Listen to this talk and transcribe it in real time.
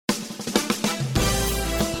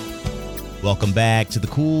Welcome back to the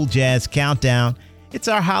Cool Jazz Countdown. It's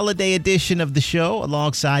our holiday edition of the show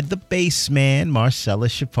alongside the bass man, Marcella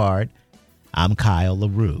Shepard. I'm Kyle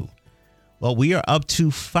LaRue. Well, we are up to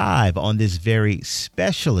 5 on this very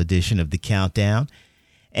special edition of the Countdown.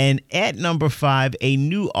 And at number 5, a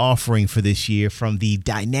new offering for this year from the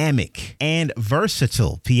dynamic and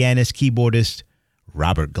versatile pianist keyboardist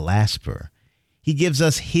Robert Glasper. He gives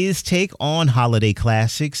us his take on holiday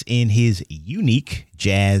classics in his unique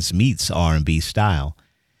jazz meets R&B style.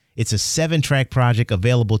 It's a 7-track project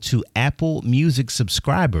available to Apple Music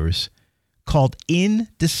subscribers called In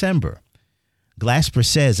December. Glasper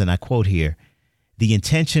says, and I quote here, "The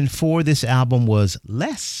intention for this album was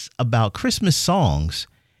less about Christmas songs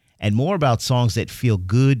and more about songs that feel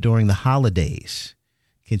good during the holidays."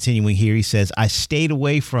 Continuing here, he says, "I stayed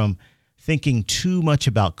away from thinking too much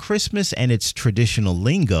about Christmas and its traditional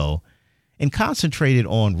lingo and concentrated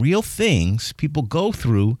on real things people go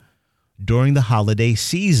through during the holiday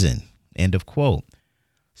season." End of quote.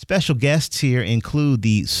 Special guests here include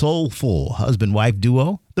the soulful husband-wife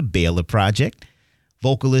duo, the Baylor Project,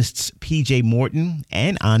 vocalists PJ Morton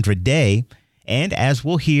and Andra Day, and as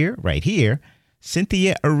we'll hear right here,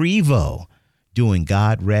 Cynthia Erivo doing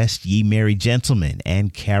God Rest Ye Merry Gentlemen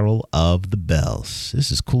and Carol of the Bells. This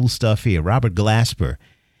is cool stuff here. Robert Glasper,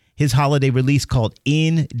 his holiday release called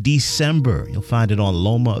In December. You'll find it on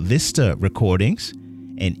Loma Vista Recordings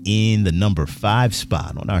and in the number 5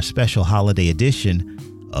 spot on our special holiday edition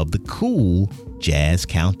of the Cool Jazz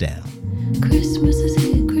Countdown. Christmas is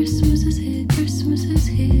here, Christmas is here, Christmas is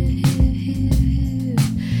here, here, here, here.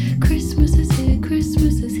 Christmas is here,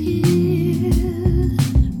 Christmas is here.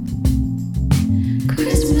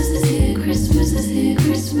 Christmas is here, Christmas is here,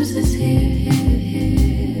 Christmas is here, here,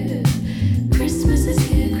 here. Christmas is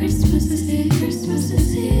here, Christmas is here, Christmas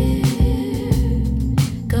is here.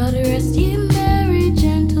 God rest ye merry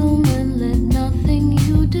gentlemen, let nothing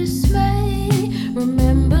you dismay.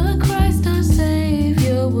 Remember Christ our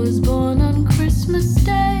Savior was born on Christmas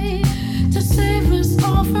Day to save us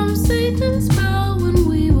all from Satan's power when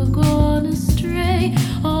we were gone astray.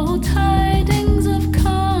 Oh, tidings of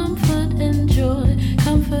comfort and joy,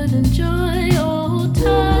 comfort and joy. Oh,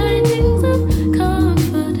 tidings of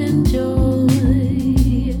comfort and joy.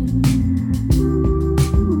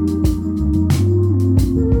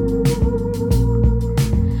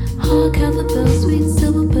 Hark how the bells, sweet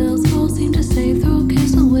silver bells, all seem to say, throw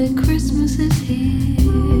cares away, Christmas is here.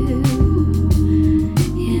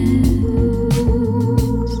 Yes.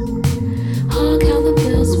 Hark how the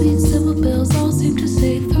bells, sweet silver bells, all seem to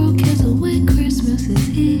say, throw cares away, Christmas is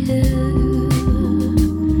here.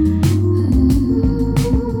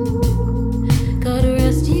 God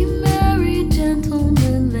rest ye merry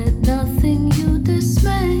gentlemen, let nothing you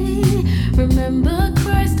dismay. Remember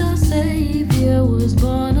Christ our Savior was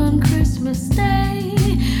born on Christmas Day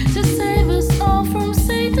to save us all from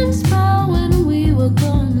Satan's power when we were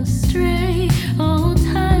gone astray. Oh,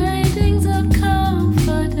 tidings of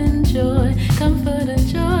comfort and joy, comfort and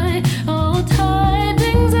joy. Oh,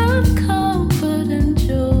 tidings of comfort and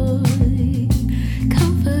joy,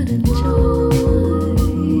 comfort and joy.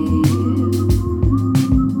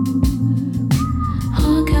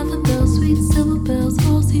 Hark how the bells, sweet silver bells,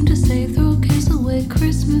 all seem to say, throw cares away,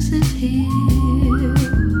 Christmas is here.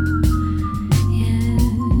 Yes.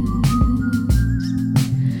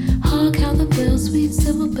 Hark how the bells, sweet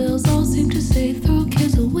silver bells, all seem to say, throw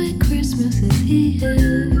cares away, Christmas is here.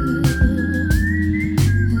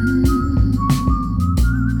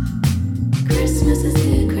 Christmas is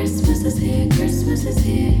here, Christmas is here, Christmas is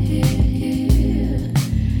here, here, here.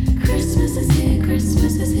 Christmas is here,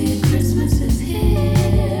 Christmas is here, Christmas is here.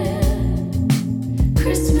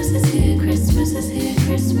 Christmas is here, Christmas is here,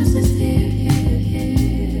 Christmas is here, here,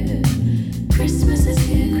 here. Christmas is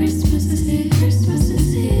here, Christmas is here, Christmas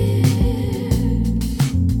is here.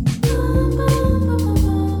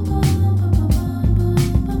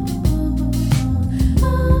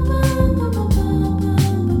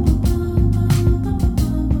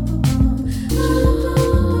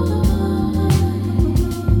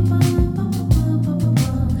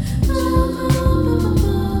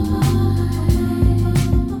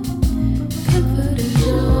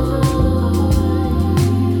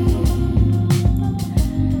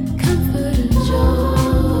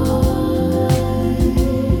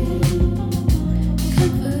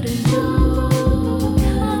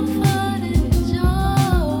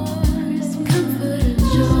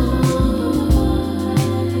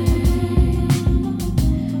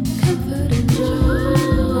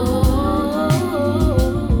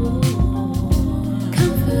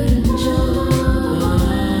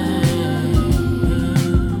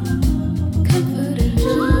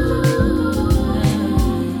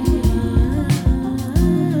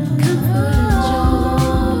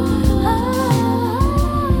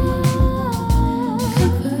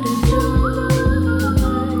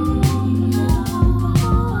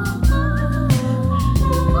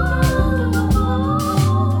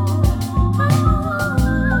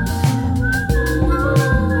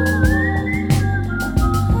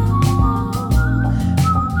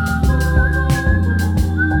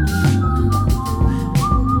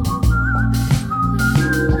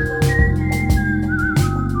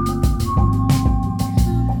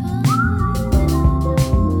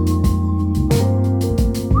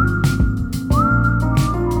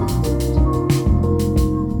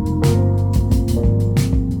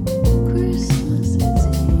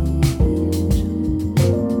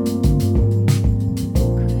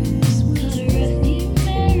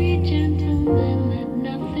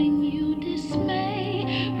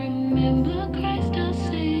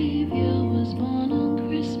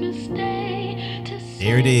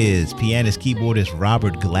 There it is. Pianist, keyboardist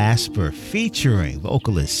Robert Glasper featuring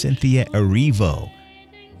vocalist Cynthia Erivo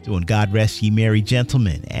doing God Rest Ye Merry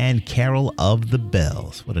Gentlemen and Carol of the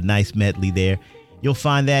Bells. What a nice medley there. You'll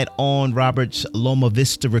find that on Robert's Loma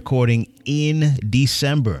Vista recording in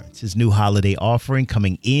December. It's his new holiday offering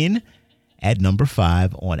coming in at number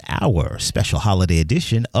 5 on our special holiday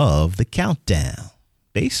edition of The Countdown.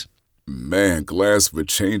 Bass? Man, Glasper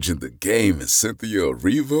changing the game, and Cynthia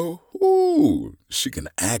Erivo, ooh, she can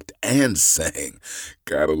act and sing.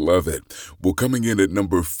 Gotta love it. Well, coming in at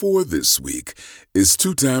number 4 this week is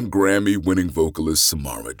two-time Grammy-winning vocalist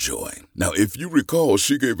Samara Joy. Now, if you recall,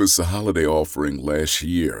 she gave us a holiday offering last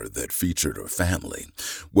year that featured her family.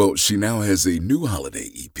 Well, she now has a new holiday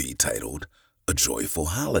EP titled A Joyful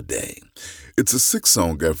Holiday. It's a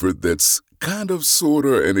 6-song effort that's kind of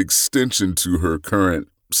sorta an extension to her current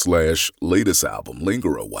 /latest album,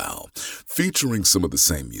 Linger a While, featuring some of the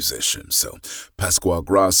same musicians. So Pascual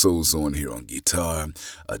Grasso's on here on guitar,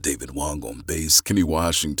 David Wong on bass, Kenny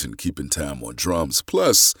Washington keeping time on drums,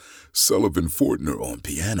 plus Sullivan Fortner on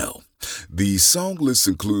piano. The song list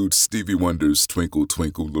includes Stevie Wonder's Twinkle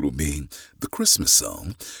Twinkle Little Me, the Christmas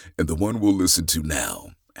song, and the one we'll listen to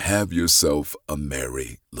now, Have Yourself a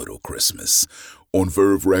Merry Little Christmas. On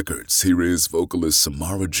Verve Records, here is vocalist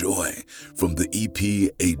Samara Joy from the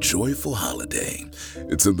EP A Joyful Holiday.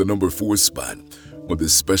 It's in the number 4 spot on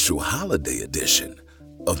this special holiday edition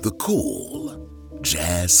of the Cool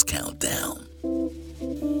Jazz Countdown.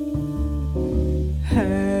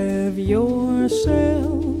 Have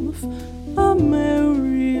yourself a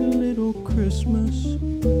merry little Christmas.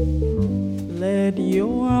 Let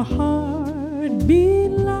your heart be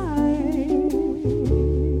light.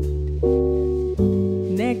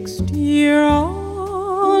 Next year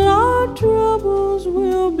all our troubles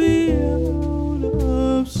will be out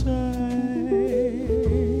of sight.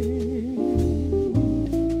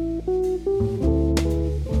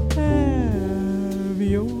 Have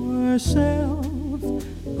yourself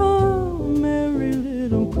a merry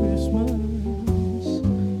little Christmas.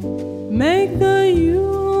 Make the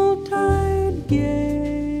Yuletide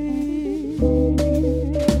gay.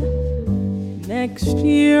 Next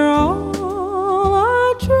year all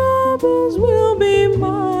our troubles will be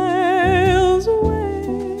miles away.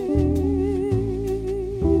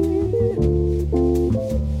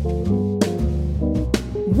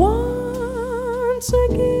 Once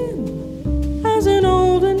again, as in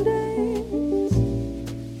olden days,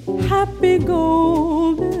 happy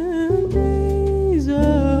golden days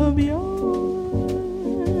of yore.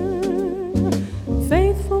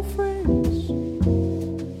 Faithful friends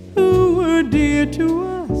who were dear to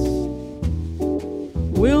us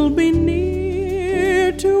will be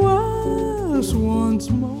near to us once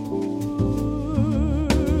more.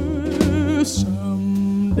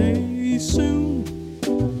 Someday soon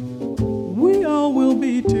we all will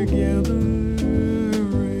be together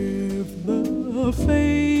if the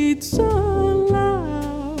fates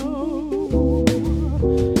allow.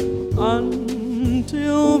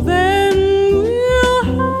 Until then we'll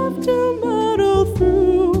have to muddle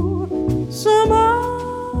through somehow.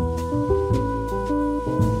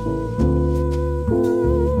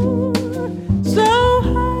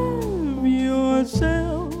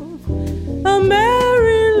 A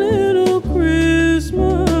merry little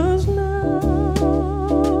Christmas now.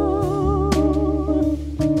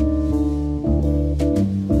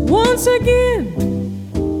 Once again,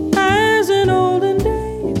 as in olden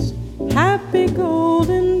days, happy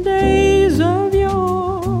golden days of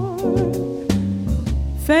yore.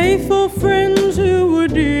 Faithful friends who were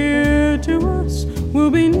dear to us will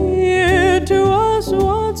be near to us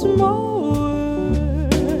once more.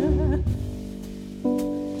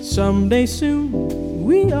 Someday soon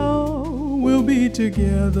we all will be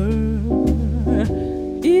together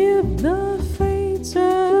if the fates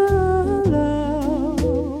allow.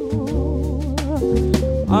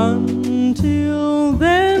 Until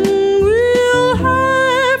then we'll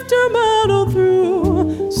have to muddle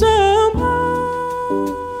through somehow.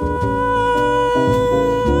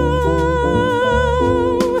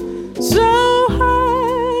 So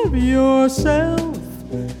have yourself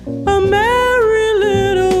a merry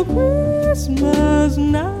little Christmas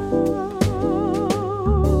now.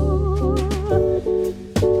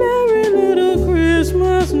 Merry little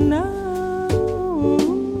Christmas now.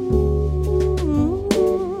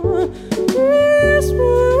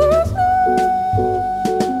 Christmas now.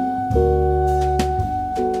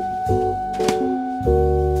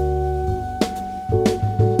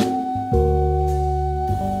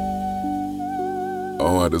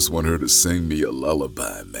 Oh, I just want her to sing me a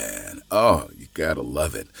lullaby, man. Oh, you Gotta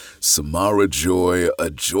love it. Samara Joy, A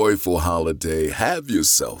Joyful Holiday. Have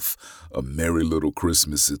yourself a merry little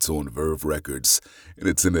Christmas. It's on Verve Records, and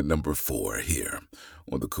it's in at number 4 here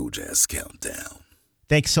on the Cool Jazz Countdown.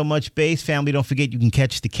 Thanks so much, Bass Family. Don't forget you can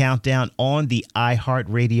catch the countdown on the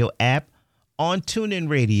iHeartRadio app, on TuneIn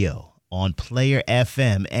Radio, on Player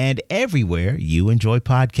FM, and everywhere you enjoy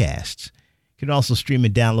podcasts. You can also stream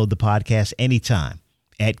and download the podcast anytime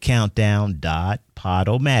at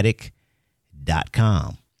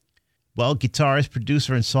countdown.podomatic.com. Well, guitarist,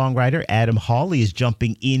 producer, and songwriter Adam Hawley is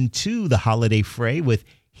jumping into the holiday fray with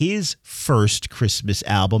his first Christmas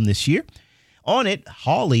album this year. On it,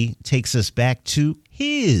 Hawley takes us back to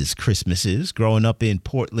his Christmases growing up in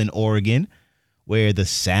Portland, Oregon, where the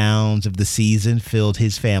sounds of the season filled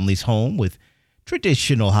his family's home with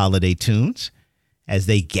traditional holiday tunes as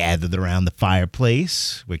they gathered around the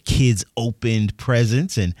fireplace, where kids opened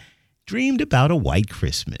presents and dreamed about a white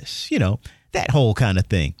Christmas. You know, that whole kind of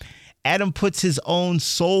thing. Adam puts his own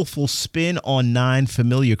soulful spin on 9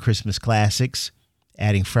 familiar Christmas classics,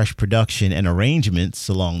 adding fresh production and arrangements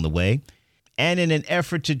along the way. And in an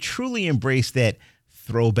effort to truly embrace that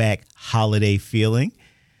throwback holiday feeling,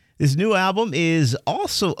 this new album is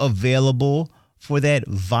also available for that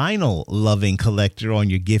vinyl-loving collector on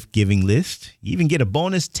your gift-giving list. You even get a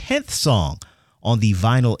bonus 10th song on the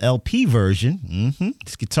vinyl LP version.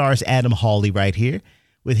 This guitarist Adam Hawley right here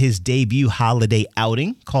with his debut holiday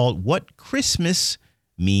outing called What Christmas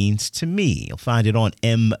Means to Me. You'll find it on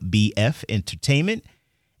MBF Entertainment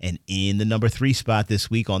and in the number 3 spot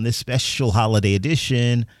this week on this special holiday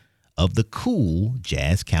edition of the Cool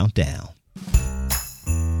Jazz Countdown.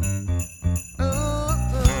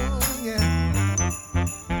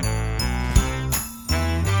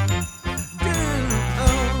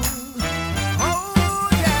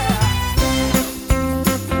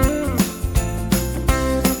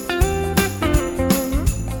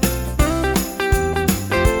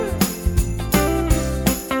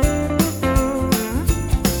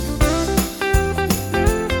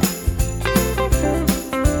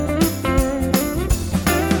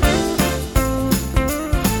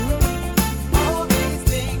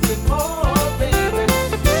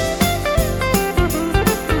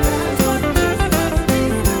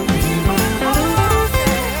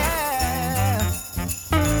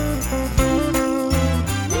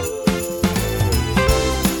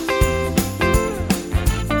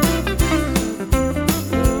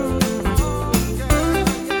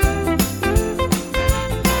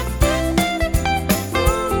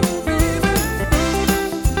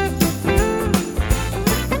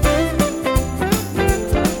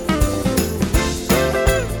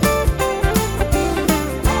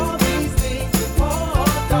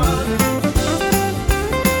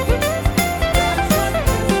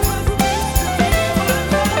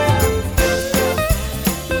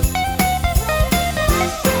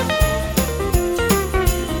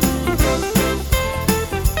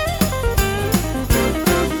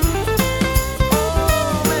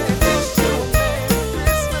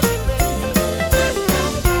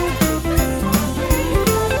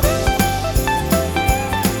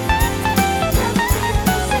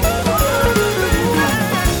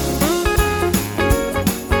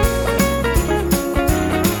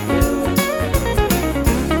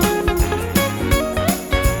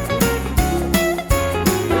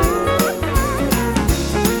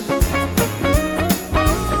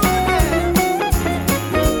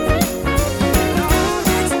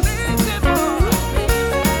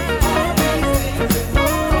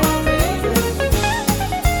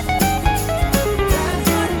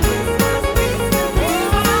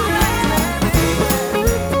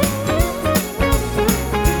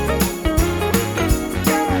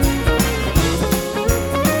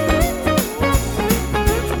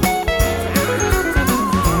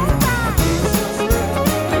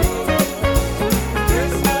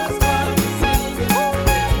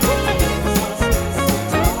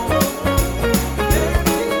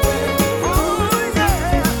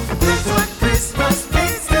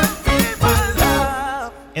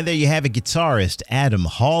 And there you have it, guitarist Adam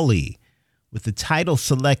Hawley with the title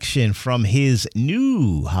selection from his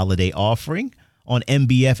new holiday offering on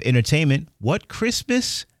MBF Entertainment, What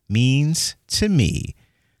Christmas Means to Me.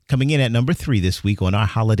 Coming in at number 3 this week on our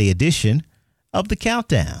holiday edition of The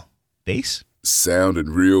Countdown. Bass? Sounding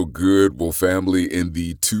real good, well, family. In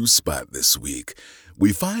the 2 spot this week,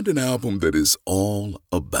 we find an album that is all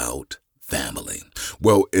about family.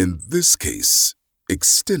 Well, in this case,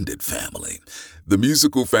 extended family. The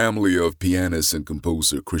musical family of pianist and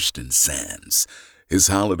composer Christian Sands. His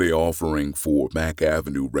holiday offering for Mac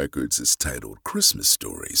Avenue Records is titled Christmas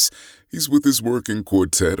Stories. He's with his working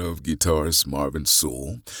quartet of guitarist Marvin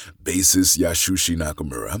Sewell, bassist Yasushi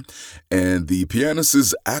Nakamura, and the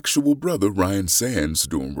pianist's actual brother Ryan Sands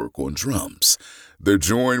doing work on drums. They're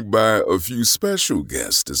joined by a few special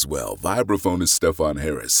guests as well, vibraphonist Stefan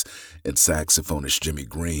Harris and saxophonist Jimmy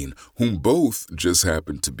Green, whom both just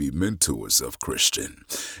happen to be mentors of Christian.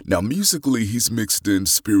 Now, musically, he's mixed in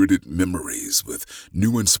spirited memories with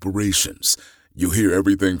new inspirations. You'll hear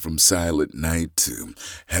everything from Silent Night to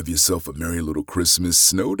Have Yourself a Merry Little Christmas,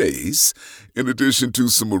 Snow Days, in addition to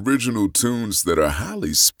some original tunes that are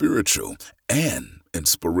highly spiritual and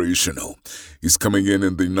inspirational. He's coming in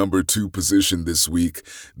the number 2 position this week.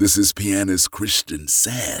 This is pianist Christian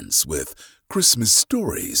Sands with Christmas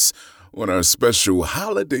Stories on our special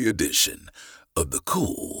holiday edition of the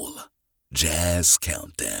Cool Jazz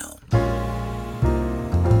Countdown.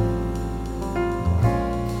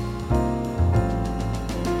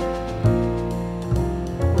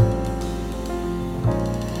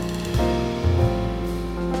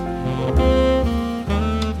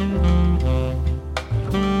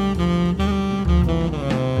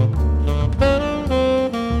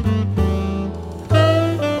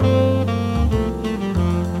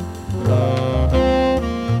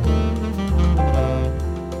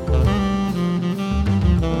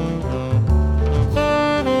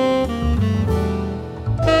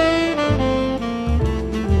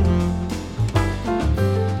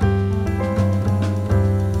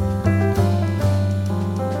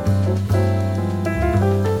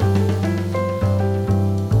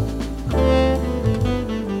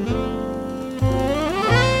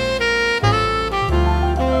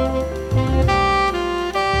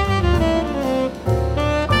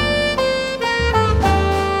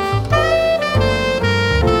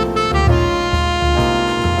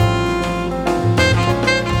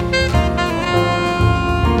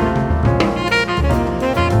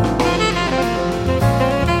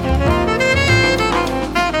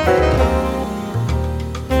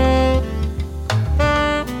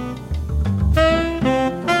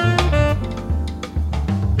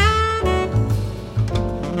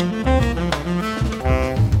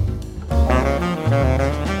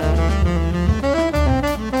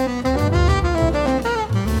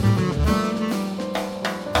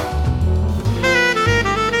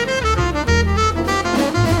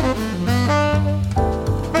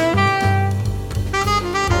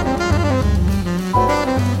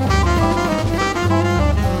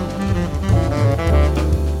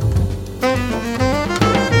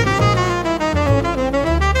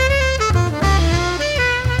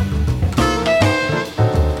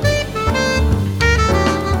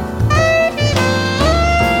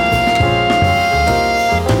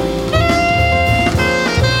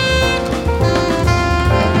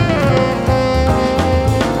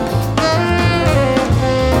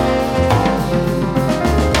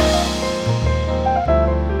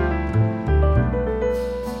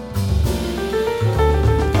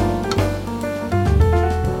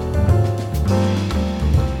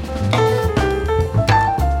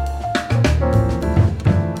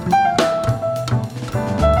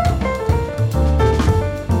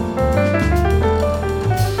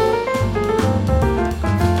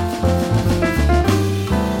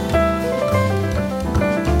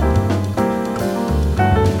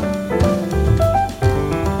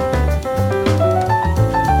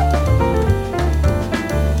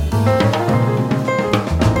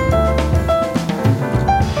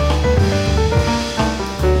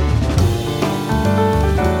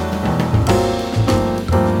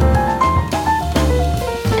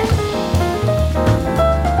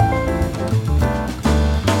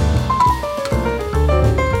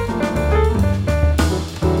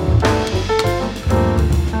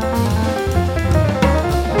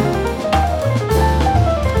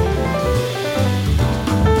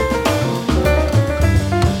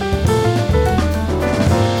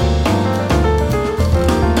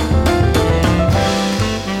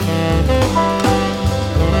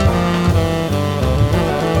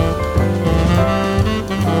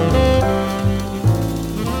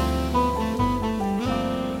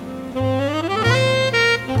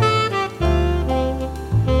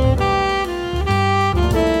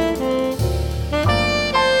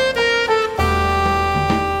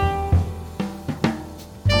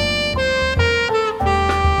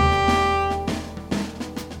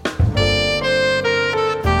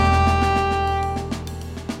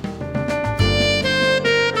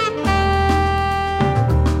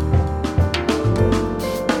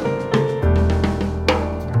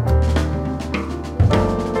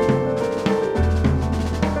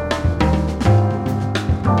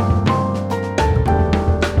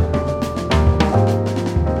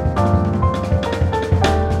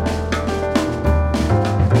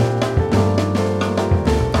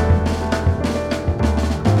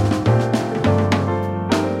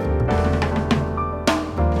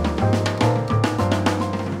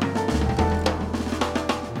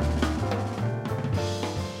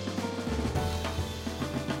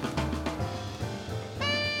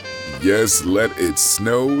 Yes, let it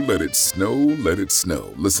snow, let it snow, let it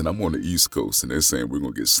snow. Listen, I'm on the East Coast, and they're saying we're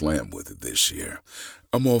going to get slammed with it this year.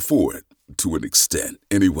 I'm all for it, to an extent.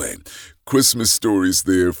 Anyway, Christmas Stories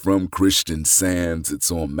there from Christian Sands.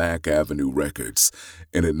 It's on Mack Avenue Records,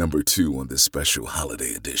 and at number 2 on this special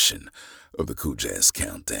holiday edition of the Cool Jazz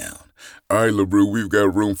Countdown. All right, LaRue, we've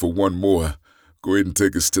got room for one more. Go ahead and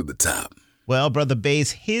take us to the top. Well, Brother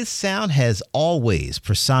Bass, his sound has always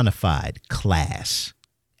personified class,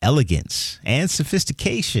 elegance, and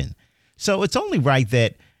sophistication. So it's only right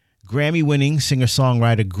that Grammy-winning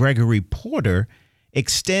singer-songwriter Gregory Porter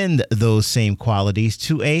extend those same qualities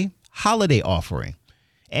to a holiday offering.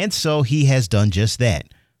 And so he has done just that.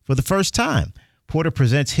 For the first time, Porter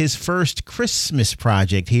presents his first Christmas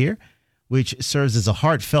project here, which serves as a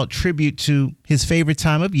heartfelt tribute to his favorite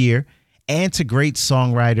time of year and to great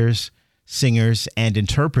songwriters, singers, and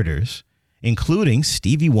interpreters, including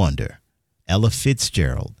Stevie Wonder, Ella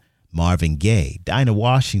Fitzgerald, Marvin Gaye, Dinah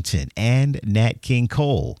Washington, and Nat King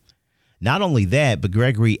Cole. Not only that, but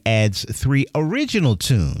Gregory adds 3 original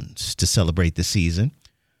tunes to celebrate the season.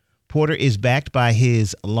 Porter is backed by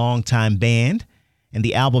his longtime band, and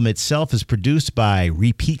the album itself is produced by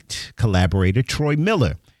repeat collaborator Troy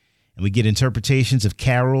Miller. And we get interpretations of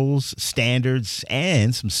carols, standards,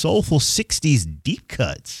 and some soulful 60s deep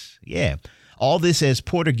cuts. Yeah, all this as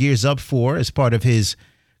Porter gears up for, as part of his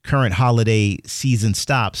current holiday season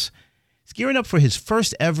stops, he's gearing up for his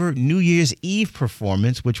first ever New Year's Eve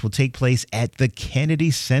performance, which will take place at the Kennedy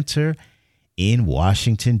Center in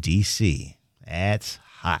Washington, D.C. That's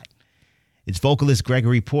hot. It's vocalist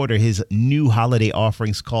Gregory Porter, his new holiday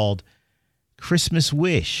offerings called Christmas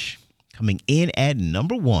Wish, coming in at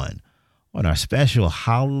number 1 on our special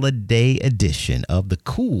holiday edition of the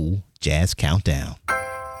Cool Jazz Countdown.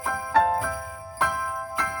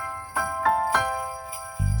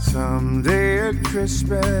 Someday at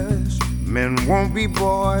Christmas, men won't be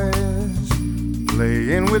boys,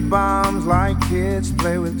 playing with bombs like kids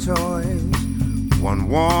play with toys. One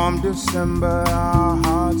warm December, our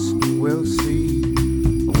hearts will see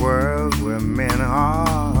a world where men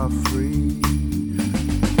are free.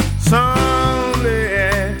 Someday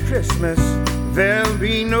at Christmas, there'll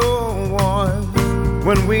be no wars,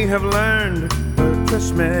 when we have learned what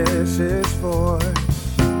Christmas is for.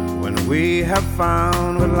 When we have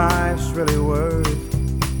found what life's really worth,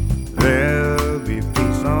 there'll be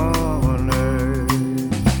peace on earth.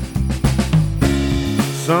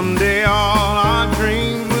 Someday all our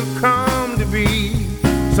dreams will come to be.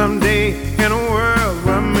 Someday in a world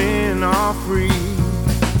where men are free.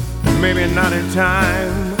 Maybe not in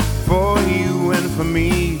time for you and for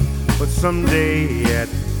me, but someday at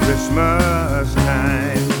Christmas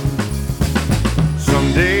time.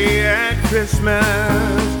 Someday at Christmas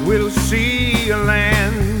we'll see a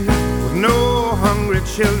land with no hungry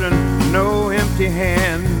children, no empty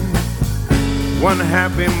hands. One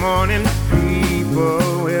happy morning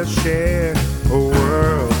people will share a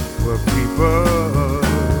world where people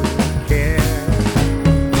care.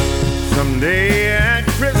 Someday at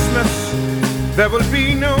Christmas there will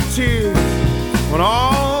be no tears, when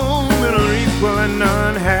all men are equal and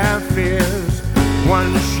none have fears.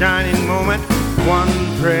 One shining moment, one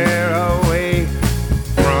prayer away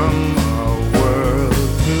from a world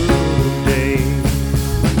today.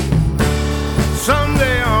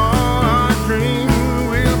 Someday all our dreams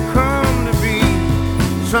will come to be.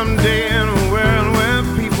 Someday in a world where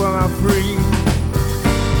people are free.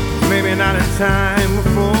 Maybe not in time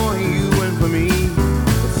for you and for me,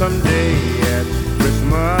 but someday at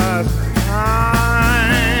Christmas time.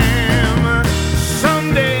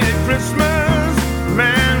 Someday at Christmas,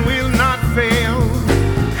 man will not fail.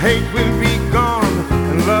 Hate will be gone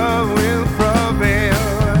and love will prevail.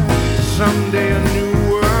 Someday a new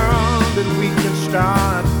world that we can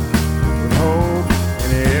start with hope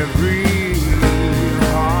in every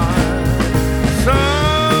heart.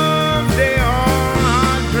 Someday all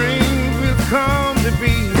our dreams will come to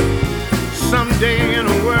be. Someday in a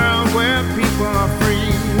world where people are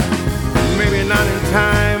free. Maybe not in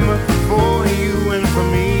time for you and for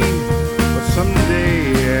me, but someday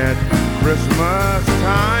at Christmas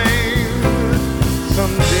time.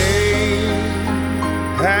 Someday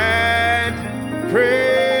at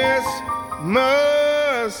Christmas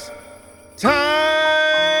time.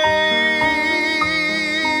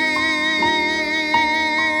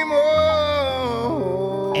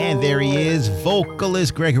 Oh. And there he is,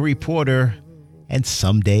 vocalist Gregory Porter, and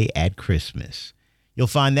Someday at Christmas. You'll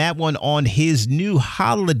find that one on his new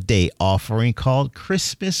holiday offering called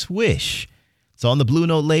Christmas Wish. It's on the Blue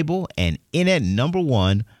Note label and in at number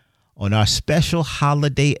 1 on our special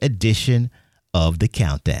holiday edition of the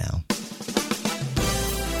Countdown.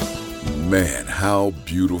 Man, how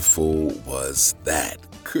beautiful was that?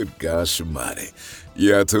 Good gosh almighty.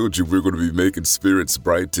 Yeah, I told you we're going to be making spirits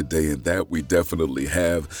bright today, and that we definitely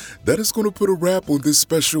have. That is going to put a wrap on this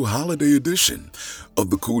special holiday edition of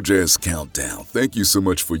the Cool Jazz Countdown. Thank you so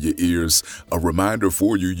much for your ears. A reminder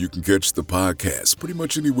for you, you can catch the podcast pretty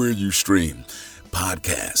much anywhere you stream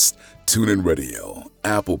podcast. TuneIn Radio,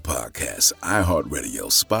 Apple Podcasts, iHeartRadio,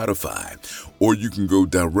 Spotify, or you can go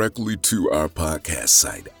directly to our podcast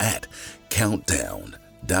site at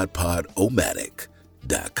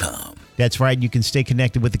countdown.podomatic.com. That's right. You can stay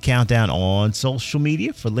connected with the Countdown on social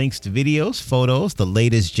media for links to videos, photos, the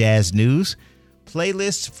latest jazz news,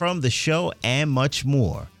 playlists from the show, and much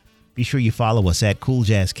more. Be sure you follow us at Cool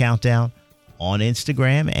Jazz Countdown on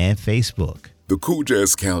Instagram and Facebook. The Cool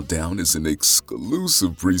Jazz Countdown is an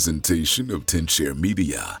exclusive presentation of 10 Share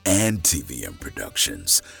Media and TVM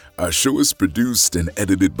Productions. Our show is produced and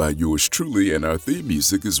edited by yours truly, and our theme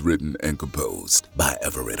music is written and composed by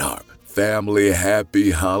Everett Harp. Family,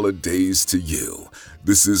 happy holidays to you.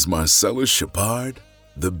 This is Marcella Shepard,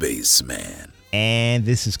 the Bass Man. And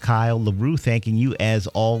this is Kyle LaRue, thanking you as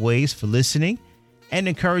always for listening and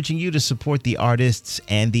encouraging you to support the artists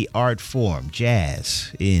and the art form.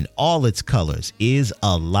 Jazz, in all its colors, is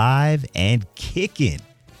alive and kicking.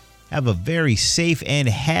 Have a very safe and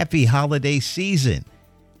happy holiday season.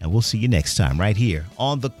 And we'll see you next time right here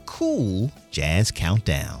on the Cool Jazz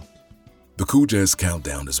Countdown. The Cool Jazz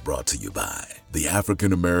Countdown is brought to you by the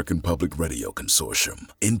African American Public Radio Consortium,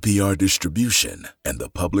 NPR Distribution, and the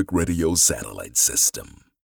Public Radio Satellite System.